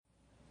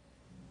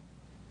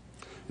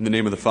In the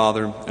name of the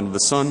Father, and of the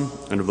Son,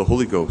 and of the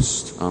Holy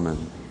Ghost.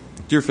 Amen.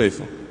 Dear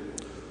faithful,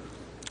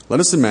 let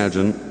us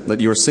imagine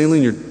that you are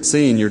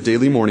saying your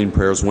daily morning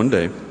prayers one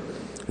day,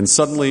 and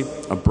suddenly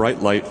a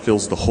bright light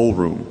fills the whole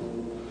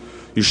room.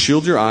 You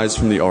shield your eyes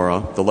from the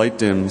aura, the light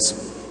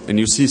dims, and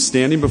you see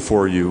standing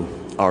before you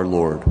our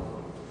Lord.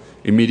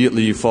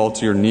 Immediately you fall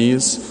to your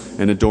knees,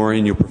 and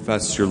adoring you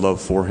profess your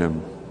love for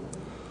him.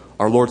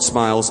 Our Lord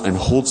smiles and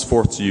holds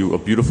forth to you a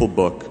beautiful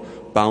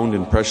book, bound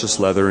in precious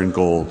leather and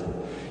gold.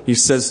 He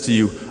says to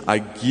you, I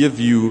give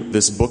you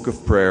this book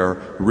of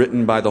prayer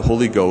written by the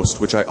Holy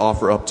Ghost, which I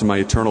offer up to my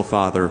eternal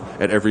Father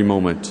at every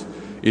moment.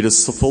 It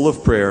is so full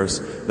of prayers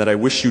that I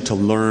wish you to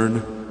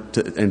learn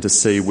and to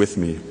say with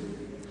me.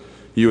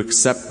 You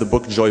accept the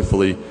book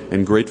joyfully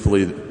and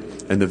gratefully,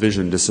 and the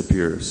vision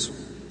disappears.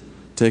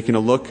 Taking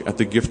a look at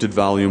the gifted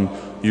volume,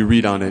 you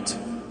read on it,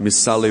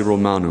 Missale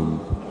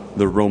Romanum,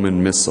 the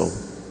Roman Missal.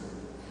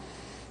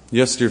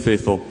 Yes, dear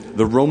faithful,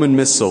 the Roman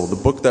Missal,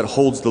 the book that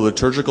holds the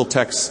liturgical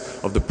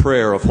texts of the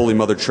prayer of Holy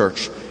Mother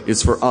Church,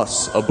 is for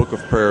us a book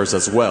of prayers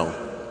as well.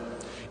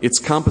 Its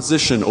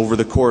composition over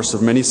the course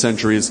of many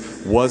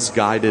centuries was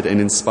guided and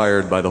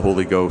inspired by the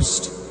Holy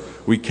Ghost.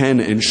 We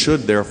can and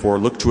should therefore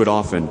look to it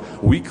often,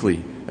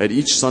 weekly, at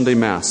each Sunday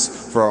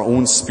Mass, for our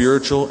own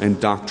spiritual and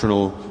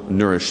doctrinal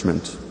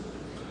nourishment.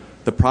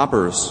 The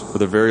propers, or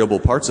the variable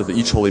parts of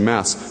each Holy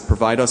Mass,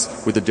 provide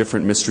us with the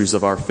different mysteries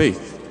of our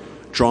faith,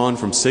 drawn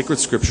from sacred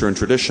scripture and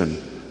tradition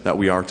that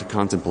we are to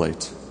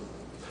contemplate.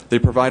 They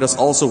provide us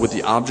also with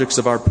the objects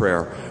of our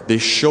prayer. They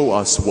show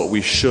us what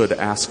we should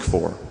ask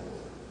for.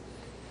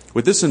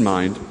 With this in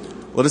mind,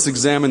 let us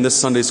examine this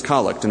Sunday's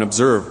collect and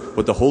observe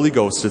what the Holy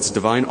Ghost, its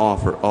divine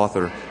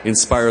author,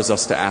 inspires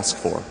us to ask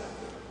for.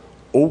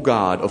 O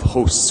God of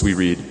hosts, we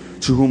read,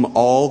 to whom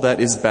all that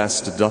is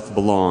best doth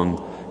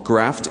belong,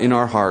 graft in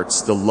our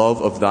hearts the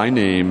love of thy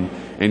name,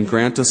 and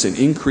grant us an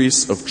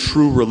increase of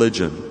true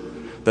religion,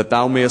 that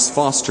thou mayest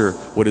foster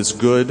what is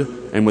good,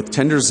 and with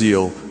tender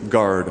zeal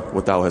guard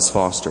what thou hast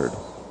fostered.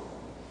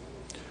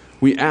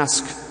 We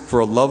ask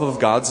for a love of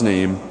God's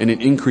name and an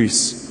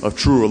increase of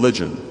true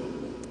religion.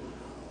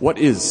 What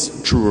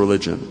is true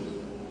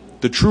religion?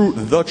 The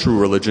true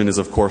religion is,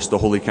 of course, the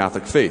Holy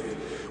Catholic faith,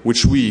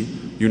 which we,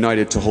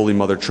 united to Holy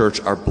Mother Church,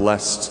 are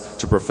blessed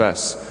to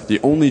profess, the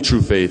only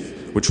true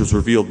faith which was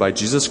revealed by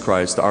Jesus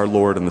Christ, our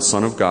Lord and the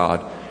Son of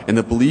God, and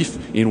the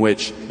belief in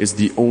which is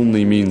the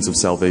only means of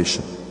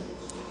salvation.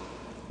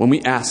 When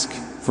we ask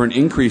for an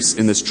increase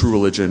in this true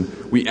religion,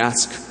 we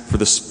ask for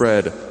the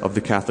spread of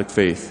the Catholic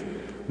faith,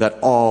 that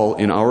all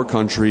in our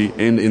country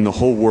and in the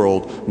whole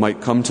world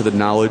might come to the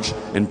knowledge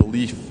and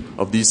belief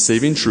of these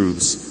saving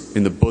truths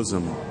in the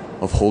bosom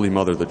of Holy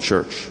Mother the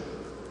Church.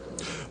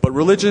 But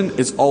religion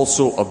is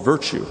also a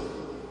virtue,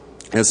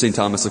 as St.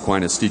 Thomas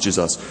Aquinas teaches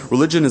us.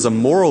 Religion is a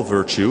moral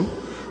virtue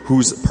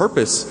whose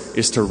purpose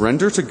is to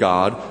render to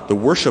God the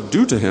worship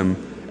due to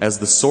him as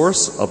the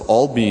source of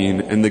all being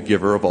and the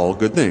giver of all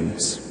good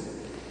things.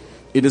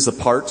 It is a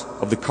part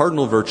of the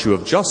cardinal virtue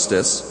of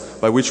justice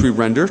by which we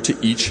render to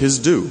each his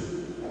due.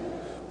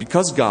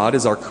 Because God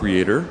is our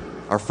creator,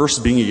 our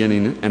first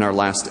beginning and our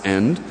last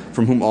end,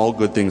 from whom all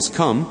good things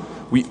come,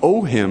 we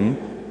owe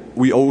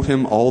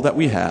him all that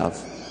we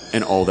have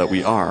and all that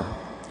we are.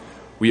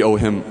 We owe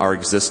him our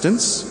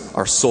existence,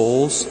 our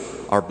souls,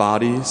 our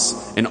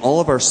bodies, and all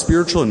of our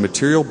spiritual and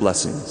material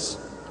blessings.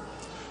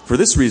 For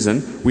this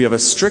reason, we have a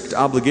strict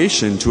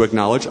obligation to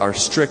acknowledge our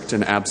strict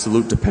and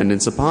absolute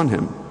dependence upon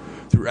him,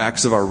 through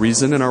acts of our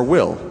reason and our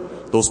will,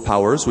 those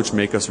powers which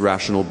make us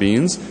rational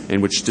beings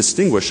and which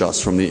distinguish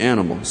us from the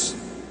animals.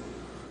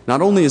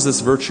 Not only is this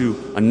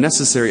virtue a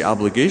necessary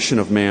obligation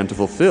of man to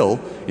fulfill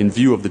in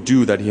view of the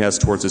due that he has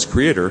towards his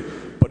Creator,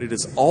 but it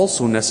is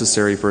also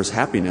necessary for his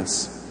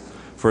happiness.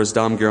 For as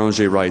Dom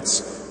Guéranger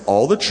writes,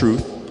 all the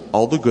truth,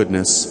 all the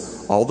goodness,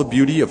 all the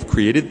beauty of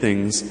created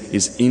things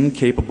is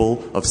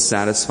incapable of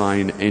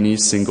satisfying any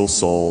single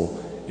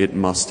soul. It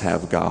must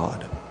have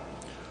God.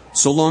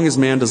 So long as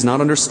man does not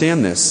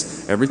understand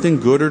this, everything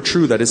good or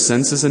true that his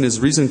senses and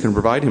his reason can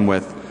provide him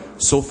with,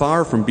 so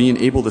far from being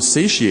able to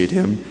satiate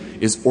him,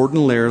 is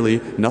ordinarily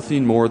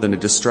nothing more than a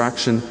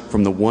distraction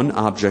from the one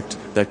object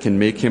that can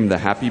make him the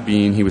happy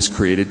being he was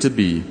created to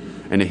be,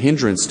 and a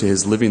hindrance to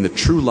his living the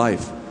true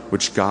life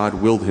which God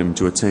willed him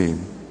to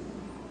attain.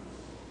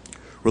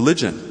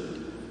 Religion,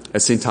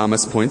 as St.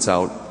 Thomas points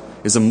out,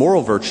 is a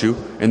moral virtue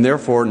and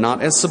therefore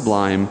not as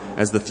sublime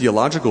as the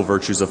theological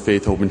virtues of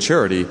faith, hope, and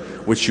charity,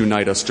 which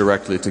unite us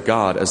directly to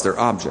God as their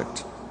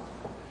object.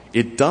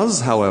 It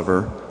does,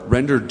 however,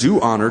 render due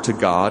honor to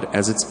God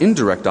as its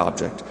indirect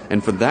object,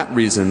 and for that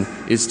reason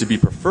is to be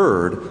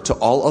preferred to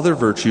all other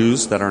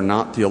virtues that are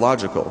not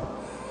theological.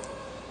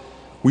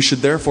 We should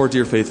therefore,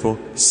 dear faithful,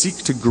 seek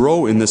to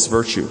grow in this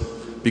virtue,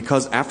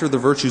 because after the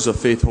virtues of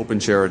faith, hope, and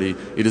charity,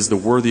 it is the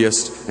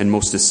worthiest and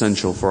most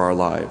essential for our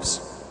lives.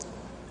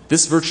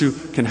 This virtue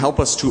can help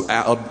us to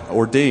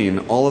ordain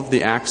all of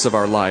the acts of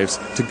our lives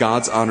to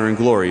God's honor and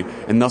glory,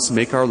 and thus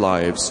make our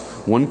lives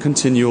one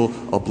continual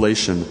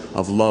oblation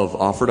of love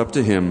offered up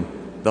to Him,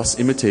 thus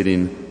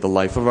imitating the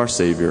life of our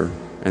Savior,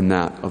 and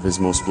that of his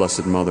most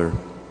blessed mother.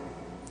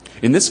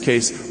 In this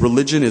case,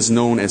 religion is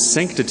known as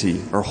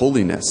sanctity or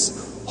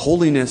holiness.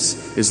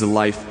 Holiness is the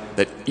life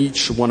that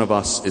each one of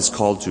us is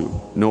called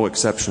to, no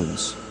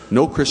exceptions.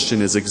 No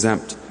Christian is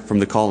exempt from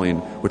the calling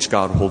which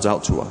God holds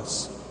out to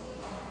us.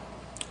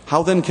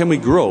 How then can we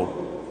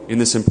grow in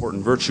this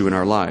important virtue in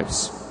our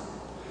lives?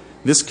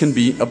 This can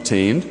be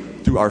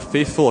obtained through our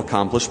faithful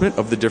accomplishment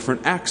of the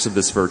different acts of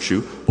this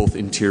virtue, both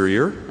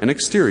interior and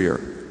exterior.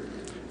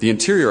 The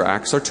interior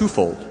acts are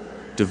twofold: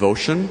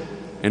 devotion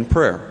and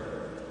prayer.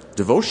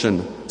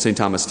 Devotion, St.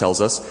 Thomas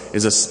tells us,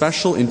 is a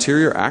special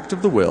interior act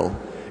of the will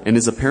and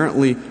is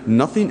apparently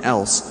nothing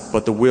else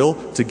but the will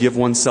to give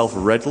oneself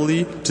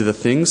readily to the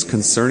things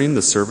concerning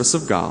the service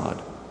of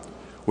God.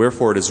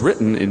 Wherefore it is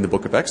written in the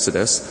book of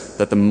Exodus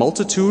that the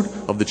multitude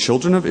of the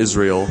children of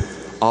Israel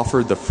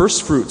offered the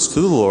first fruits to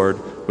the Lord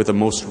with a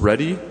most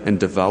ready and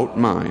devout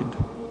mind.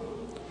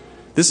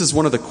 This is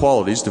one of the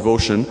qualities,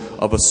 devotion,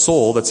 of a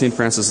soul that St.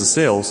 Francis of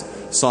Sales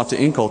sought to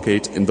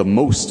inculcate in the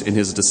most in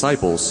his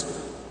disciples.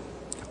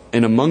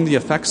 And among the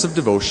effects of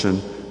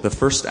devotion, the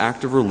first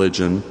act of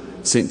religion,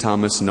 St.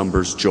 Thomas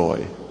numbers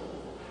joy.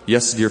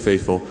 Yes, dear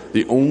faithful,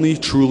 the only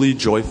truly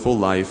joyful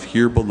life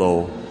here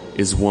below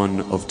is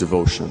one of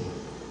devotion.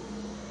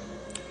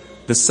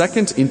 The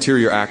second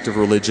interior act of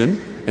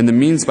religion, and the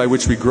means by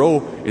which we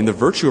grow in the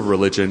virtue of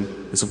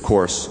religion, is of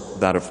course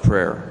that of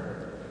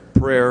prayer.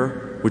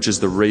 Prayer, which is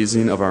the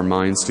raising of our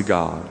minds to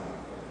God.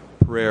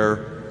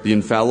 Prayer, the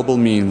infallible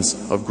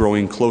means of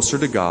growing closer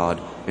to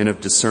God and of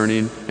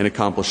discerning and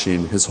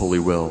accomplishing His holy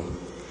will.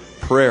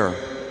 Prayer,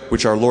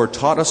 which our Lord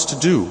taught us to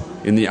do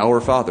in the Our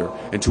Father,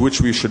 and to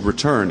which we should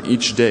return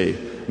each day,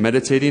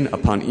 meditating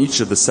upon each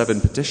of the 7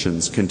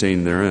 petitions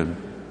contained therein.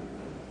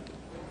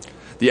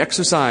 The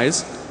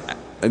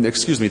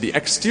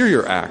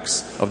exterior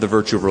acts of the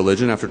virtue of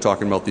religion, after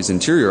talking about these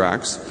interior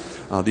acts,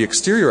 the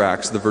exterior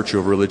acts of the virtue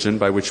of religion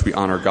by which we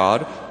honor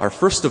God are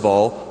first of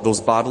all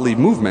those bodily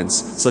movements,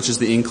 such as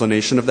the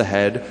inclination of the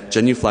head,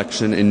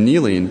 genuflection, and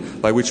kneeling,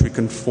 by which we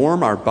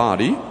conform our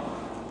body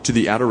to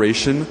the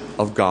adoration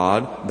of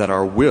God that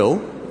our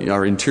will,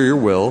 our interior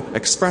will,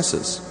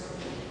 expresses.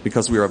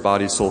 Because we are a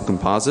body-soul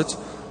composite,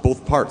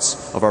 both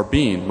parts of our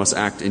being must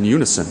act in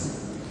unison.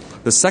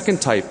 The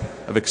second type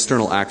of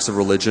external acts of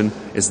religion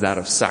is that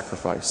of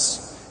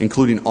sacrifice,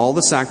 including all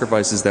the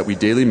sacrifices that we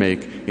daily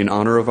make in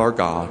honor of our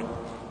God,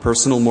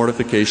 personal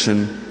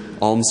mortification,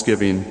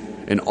 almsgiving,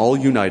 and all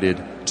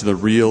united to the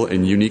real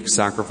and unique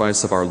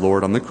sacrifice of our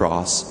Lord on the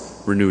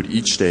cross, renewed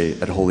each day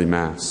at Holy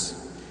Mass.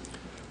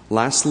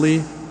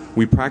 Lastly,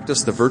 we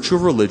practice the virtue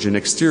of religion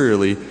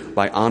exteriorly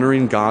by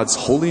honoring God's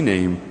holy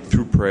name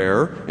through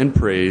prayer and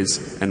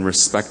praise and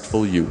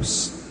respectful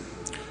use.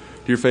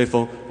 Dear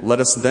faithful, let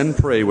us then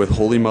pray with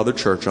Holy Mother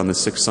Church on the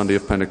 6th Sunday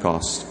of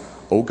Pentecost.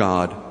 O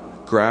God,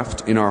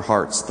 graft in our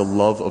hearts the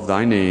love of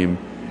Thy name,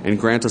 and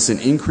grant us an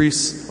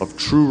increase of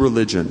true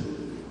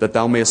religion, that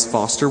Thou mayest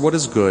foster what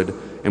is good,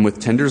 and with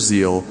tender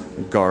zeal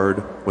guard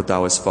what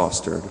Thou hast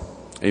fostered.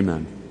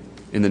 Amen.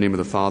 In the name of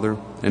the Father,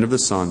 and of the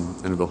Son,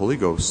 and of the Holy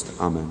Ghost.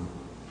 Amen.